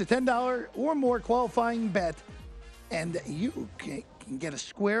 Place a $10 or more qualifying bet, and you can get a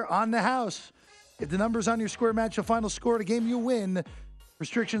square on the house. If the numbers on your square match the final score of the game, you win.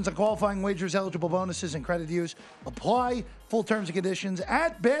 Restrictions on qualifying wagers, eligible bonuses, and credit use apply. Full terms and conditions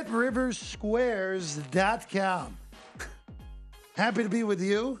at BetRiversSquares.com. Happy to be with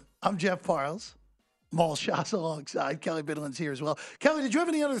you. I'm Jeff Parles. Amal Shah's alongside. Kelly Bidlin's here as well. Kelly, did you have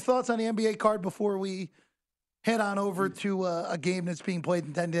any other thoughts on the NBA card before we head on over to a game that's being played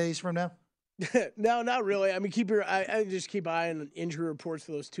in 10 days from now? No, not really. I mean, I just keep eyeing on injury reports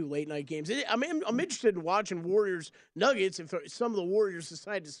for those two late night games. I'm interested in watching Warriors Nuggets if some of the Warriors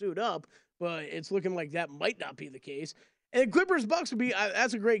decide to suit up, but it's looking like that might not be the case. And Clippers Bucks would be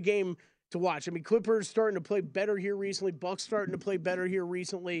that's a great game to watch. I mean, Clippers starting to play better here recently. Bucks starting to play better here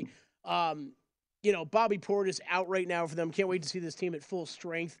recently. Bobby Portis out right now for them. Can't wait to see this team at full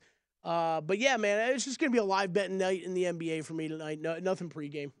strength. But yeah, man, it's just going to be a live betting night in the NBA for me tonight. No, nothing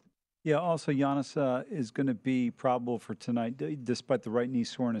pregame. Yeah, also Giannis is going to be probable for tonight, despite the right knee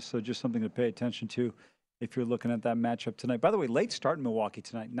soreness. So just something to pay attention to if you're looking at that matchup tonight. By the way, late start in Milwaukee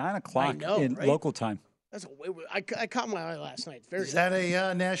tonight, 9 o'clock in local time. I caught my eye last night. Is that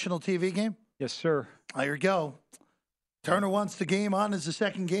a national TV game? Yes, sir. There you go. Turner wants the game on as the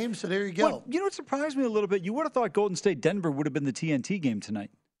second game, so there you go. Well, you know what surprised me a little bit? You would have thought Golden State-Denver would have been the TNT game tonight.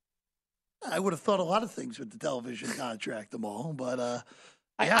 I would have thought a lot of things with the television contract, them all, but yeah.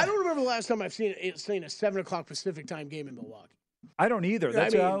 I don't remember the last time I've seen a 7 o'clock Pacific time game in Milwaukee. I don't either.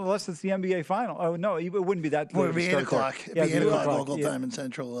 That's unless it's the NBA final. Oh no, it wouldn't be that. It would be 8 o'clock. It'd be 8 o'clock local time in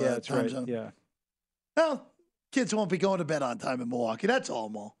Central that's time right. zone. Yeah. Well, kids won't be going to bed on time in Milwaukee. That's all,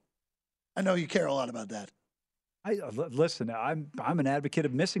 Mo. I know you care a lot about that. Listen, I'm an advocate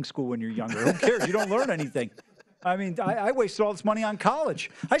of missing school when you're younger. Who cares? You don't learn anything. I mean, I wasted all this money on college.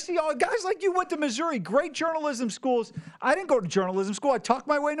 I see all guys like you went to Missouri, great journalism schools. I didn't go to journalism school. I talked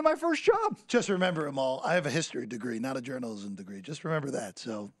my way into my first job. Just remember, Amal, I have a history degrey, not a journalism degree. Just remember that.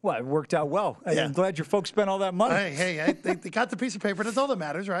 So, well, it worked out well. Yeah. I'm glad your folks spent all that money. Hey, they got the piece of paper. That's all that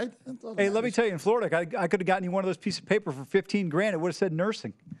matters, right? Hey, let me tell you, in Florida, I could have gotten you one of those pieces of paper for $15,000. It would have said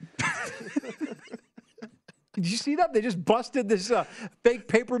nursing. Did you see that? They just busted this fake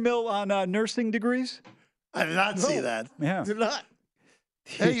paper mill on nursing degrees. I did not see that. Yeah. Did not.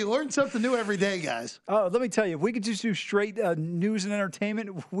 Hey, you learn something new every day, guys. Oh, let me tell you, if we could just do straight news and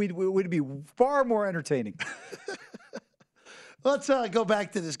entertainment, we'd be far more entertaining. Let's go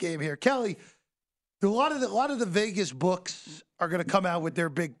back to this game here. Kelly, a lot of the Vegas books are going to come out with their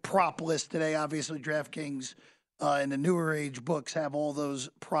big prop list today. Obviously, DraftKings and the newer age books have all those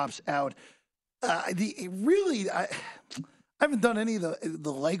props out. I haven't done any of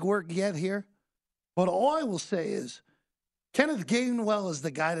the legwork yet here. But all I will say is Kenneth Gainwell is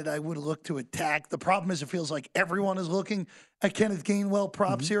the guy that I would look to attack. The problem is it feels like everyone is looking at Kenneth Gainwell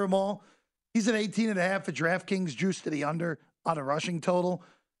props here, Amal. He's at 18.5 at DraftKings, juice to the under on a rushing total.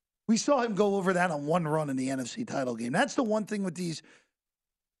 We saw him go over that on one run in the NFC title game. That's the one thing with these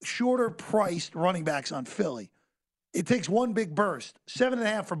shorter-priced running backs on Philly. It takes one big burst,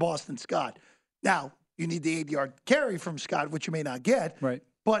 7.5 for Boston Scott. Now, you need the 8-yard carry from Scott, which you may not get. Right.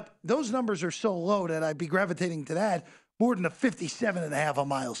 But those numbers are so low that I'd be gravitating to that more than a 57.5 on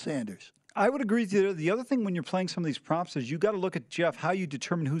Miles Sanders. I would agree with you. The other thing when you're playing some of these props is you got to look at, Jeff, how you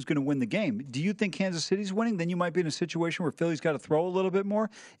determine who's going to win the game. Do you think Kansas City's winning? Then you might be in a situation where Philly's got to throw a little bit more.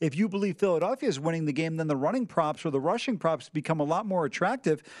 If you believe Philadelphia is winning the game, then the running props or the rushing props become a lot more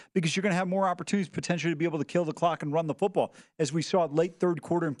attractive because you're going to have more opportunities potentially to be able to kill the clock and run the football, as we saw late third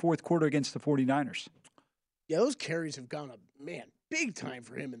quarter and fourth quarter against the 49ers. Yeah, those carries have gone up, man, big time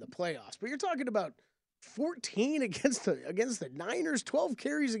for him in the playoffs. But you're talking about 14 against the Niners, 12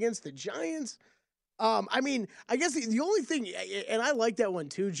 carries against the Giants. I mean, I guess the only thing, and I like that one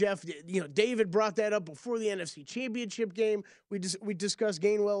too, Jeff. You know, David brought that up before the NFC Championship game. We discussed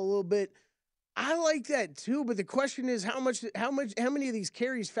Gainwell a little bit. I like that too, but the question is how many of these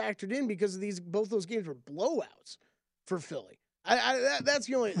carries factored in because of both those games were blowouts for Philly. That's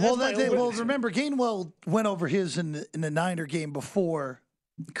the only. Remember Gainwell went over his in the Niner game before.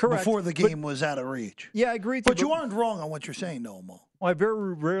 Correct. Before the game was out of reach. Yeah, I agree. But you aren't wrong on what you're saying, no, Mo. Well, I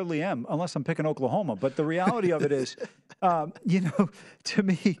very rarely am, unless I'm picking Oklahoma. But the reality of it is, to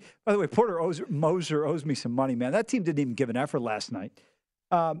me, by the way, Moser owes me some money, man. That team didn't even give an effort last night.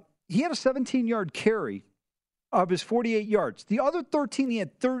 He had a 17-yard carry of his 48 yards. The other 13, he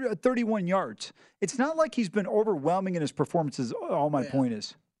had 31 yards. It's not like he's been overwhelming in his performances, all my point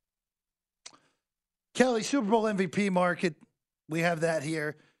is. Kelly, Super Bowl MVP market. We have that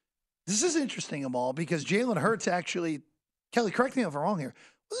here. This is interesting, Amal, because Jalen Hurts actually, Kelly, correct me if I'm wrong here.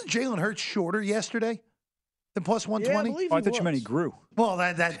 Wasn't Jalen Hurts shorter yesterday than plus 120? I thought you meant he grew. Well,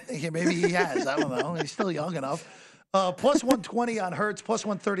 maybe he has. I don't know. He's still young enough. Plus 120 on Hurts, plus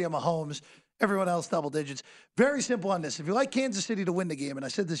 130 on Mahomes. Everyone else double digits. Very simple on this. If you like Kansas City to win the game, and I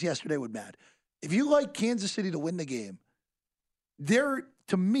said this yesterday with Matt, if you like Kansas City to win the game, there,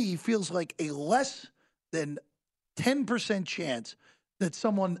 to me, feels like a less than 10% chance that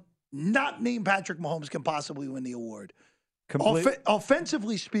someone not named Patrick Mahomes can possibly win the award.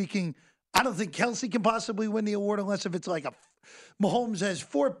 Offensively speaking, I don't think Kelce can possibly win the award unless if it's like Mahomes has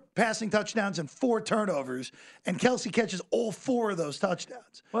 4 passing touchdowns and 4 turnovers, and Kelce catches all 4 of those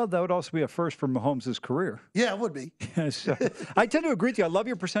touchdowns. Well, that would also be a first for Mahomes' career. Yeah, it would be. So, I tend to agree with you. I love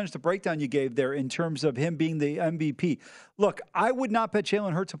your percentage, the breakdown you gave there in terms of him being the MVP. Look, I would not bet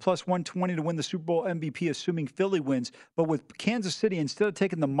Jalen Hurts a plus 120 to win the Super Bowl MVP, assuming Philly wins. But with Kansas City, instead of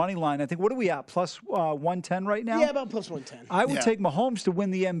taking the money line, I think, what are we at, plus 110 right now? Yeah, about plus 110. I would take Mahomes to win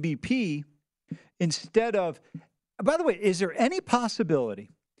the MVP instead of... By the way, is there any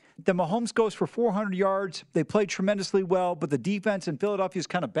possibility that Mahomes goes for 400 yards, they play tremendously well, but the defense in Philadelphia is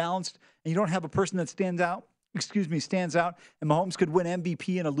kind of balanced, and you don't have a person that stands out, and Mahomes could win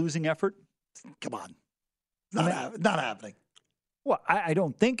MVP in a losing effort? Come on. Not happening. Well, I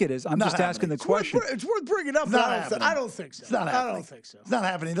don't think it is. I'm just asking the question. It's worth bringing up. I don't think so. It's not happening. I don't think so. It's not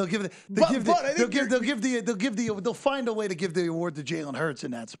happening. They'll find a way to give the award to Jalen Hurts in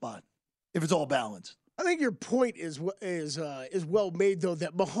that spot if it's all balanced. I think your point is well made, though,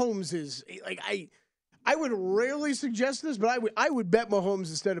 that Mahomes is like I would rarely suggest this, but I would bet Mahomes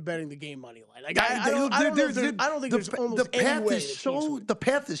instead of betting the game money line. Like I don't think there's almost any way. The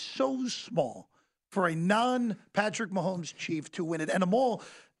path is so small for a non-Patrick Mahomes Chief to win it, and Amal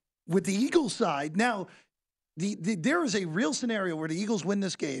with the Eagles side now. There is a real scenario where the Eagles win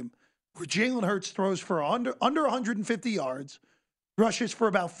this game, where Jalen Hurts throws for under 150 yards. Rushes for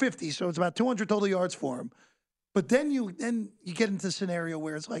about 50, so it's about 200 total yards for him. But then you get into a scenario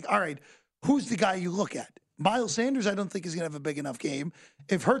where it's like, all right, who's the guy you look at? Miles Sanders, I don't think is going to have a big enough game.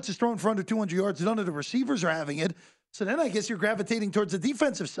 If Hurts is throwing for under 200 yards, none of the receivers are having it. So then I guess you're gravitating towards the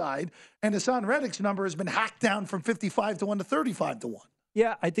defensive side, and Hassan Reddick's number has been hacked down from 55 to 1 to 35 to 1.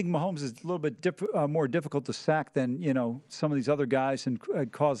 Yeah, I think Mahomes is a little bit more difficult to sack than, some of these other guys and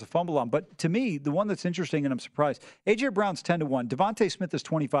cause a fumble on. But to me, the one that's interesting, and I'm surprised, A.J. Brown's 10 to 1. Devontae Smith is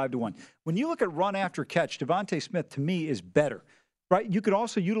 25 to 1. When you look at run after catch, Devontae Smith, to me, is better. Right? You could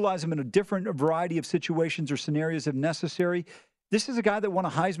also utilize him in a different variety of situations or scenarios if necessary. This is a guy that won a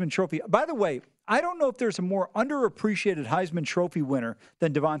Heisman Trophy. By the way, I don't know if there's a more underappreciated Heisman Trophy winner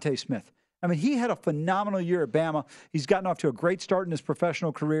than Devontae Smith. I mean, he had a phenomenal year at Bama. He's gotten off to a great start in his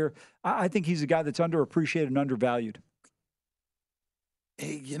professional career. I think he's a guy that's underappreciated and undervalued.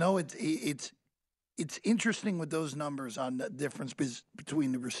 Hey, it's interesting with those numbers on the difference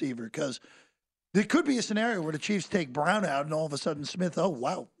between the receiver, because there could be a scenario where the Chiefs take Brown out and all of a sudden Smith, oh,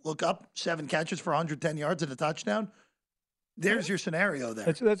 wow, look up, 7 catches for 110 yards and a touchdown. There's your scenario there.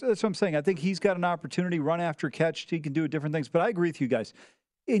 That's what I'm saying. I think he's got an opportunity, run after catch. He can do different things. But I agree with you guys.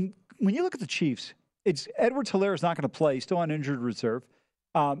 When you look at the Chiefs, it's Edwards-Helaire is not going to play. He's still on injured reserve.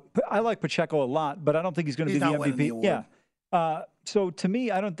 I like Pacheco a lot, but I don't think he's going to be the MVP. Yeah. So to me,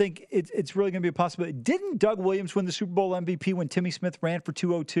 I don't think it's really going to be a possibility. Didn't Doug Williams win the Super Bowl MVP when Timmy Smith ran for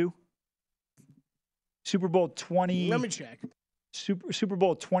 202? Super Bowl 20. Let me check. Super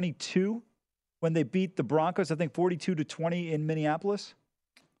Bowl 22 when they beat the Broncos, I think 42-20 in Minneapolis.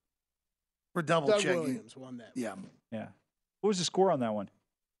 We're double checking. Doug Williams won that. Yeah. Yeah. What was the score on that one?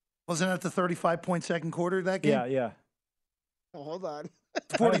 Wasn't that the 35-point second quarter of that game? Yeah. Oh, hold on.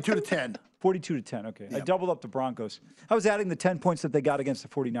 42-10. 42-10, okay. Yep. I doubled up the Broncos. I was adding the 10 points that they got against the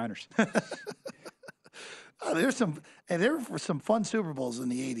 49ers. There were some fun Super Bowls in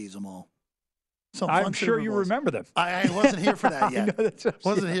the 80s, Amal. I'm sure you remember them. I wasn't here for that yet.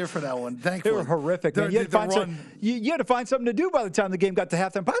 Wasn't here for that one. Thankfully. They were horrific, man. You had to find something to do by the time the game got to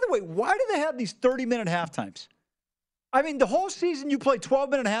halftime. By the way, why do they have these 30-minute halftimes? I mean, the whole season you play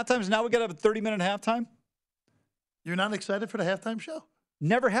 12-minute halftimes, now we got to have a 30-minute halftime? You're not excited for the halftime show?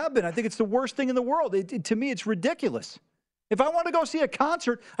 Never have been. I think it's the worst thing in the world. To me, it's ridiculous. If I want to go see a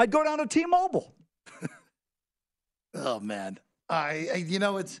concert, I'd go down to T-Mobile. Oh, man.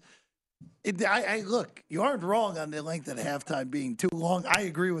 Look, you aren't wrong on the length of the halftime being too long. I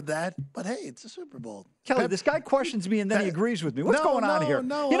agree with that. But, hey, it's a Super Bowl. Kelly, this guy questions me and then he agrees with me. What's going on here? You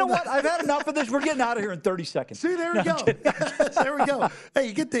know what? I've had enough of this. We're getting out of here in 30 seconds. See, there we go. There we go. Hey,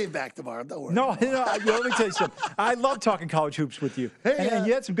 you get Dave back tomorrow. Don't worry. No, let me tell you something. I love talking college hoops with you. Hey, and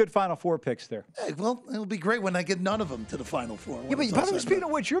you had some good Final Four picks there. Hey, well, it'll be great when I get none of them to the Final Four. Yeah, but by the way, speaking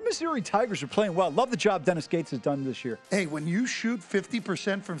of which, your Missouri Tigers are playing well. Love the job Dennis Gates has done this year. Hey, when you shoot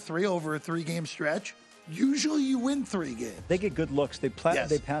 50% from three over a 3-game stretch, usually you win 3 games. They get good looks. They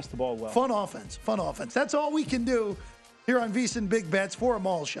pass the ball well. Fun offense. That's all we can do here on VSiN Big Bets. For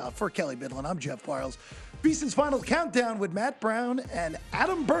Amal Shah, for Kelly Bidlin, I'm Jeff Parles. VSiN's Final Countdown with Matt Brown and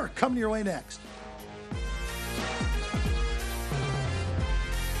Adam Burke coming your way next.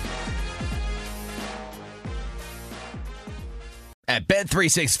 At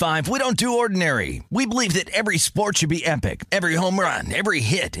Bet365, we don't do ordinary. We believe that every sport should be epic. Every home run, every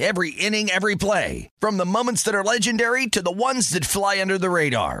hit, every inning, every play. From the moments that are legendary to the ones that fly under the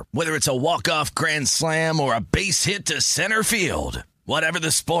radar. Whether it's a walk-off grand slam or a base hit to center field. Whatever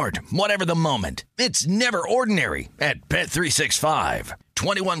the sport, whatever the moment. It's never ordinary at Bet365.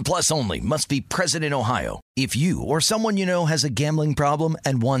 21 plus only. Must be present in Ohio. If you or someone you know has a gambling problem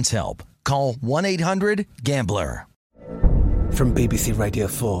and wants help, call 1-800-GAMBLER. From BBC Radio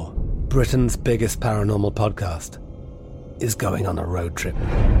 4, Britain's biggest paranormal podcast is going on a road trip.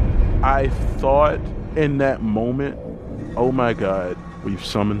 I thought in that moment, oh my God, we've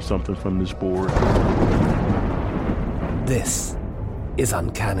summoned something from this board. This is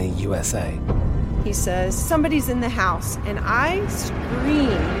Uncanny USA. He says, somebody's in the house, and I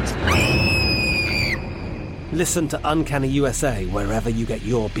screamed. Listen to Uncanny USA wherever you get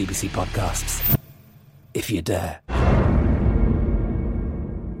your BBC podcasts, if you dare.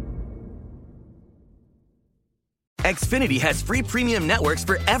 Xfinity has free premium networks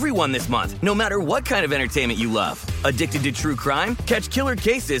for everyone this month, no matter what kind of entertainment you love. Addicted to true crime? Catch killer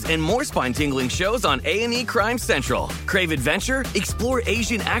cases and more spine-tingling shows on A&E Crime Central. Crave adventure? Explore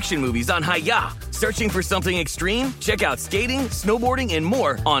Asian action movies on Hi-YAH. Searching for something extreme? Check out skating, snowboarding, and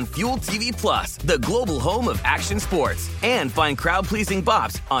more on Fuel TV Plus, the global home of action sports. And find crowd-pleasing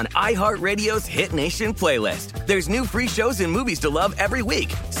bops on iHeartRadio's Hit Nation playlist. There's new free shows and movies to love every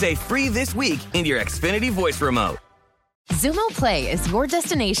week. Say free this week in your Xfinity voice remote. Xumo Play is your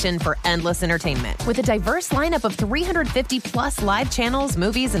destination for endless entertainment. With a diverse lineup of 350-plus live channels,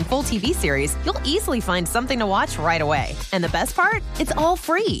 movies, and full TV series, you'll easily find something to watch right away. And the best part? It's all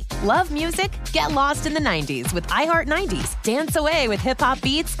free. Love music? Get lost in the 90s with iHeart 90s, dance away with hip-hop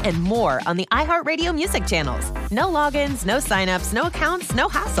beats, and more on the iHeartRadio music channels. No logins, no signups, no accounts, no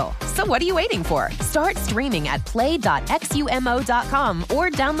hassle. So what are you waiting for? Start streaming at play.xumo.com or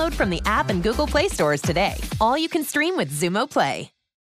download from the app and Google Play stores today. All you can stream with Xumo Play.